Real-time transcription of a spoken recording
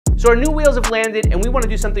So our new wheels have landed and we want to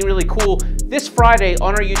do something really cool. This Friday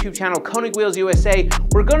on our YouTube channel, Koenig Wheels USA,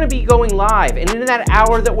 we're going to be going live. And in that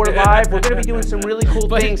hour that we're live, we're going to be doing some really cool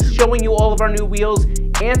things, showing you all of our new wheels,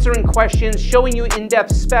 answering questions, showing you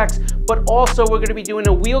in-depth specs, but also we're going to be doing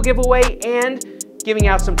a wheel giveaway and giving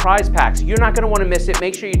out some prize packs. You're not going to want to miss it.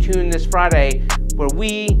 Make sure you tune in this Friday where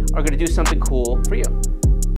we are going to do something cool for you.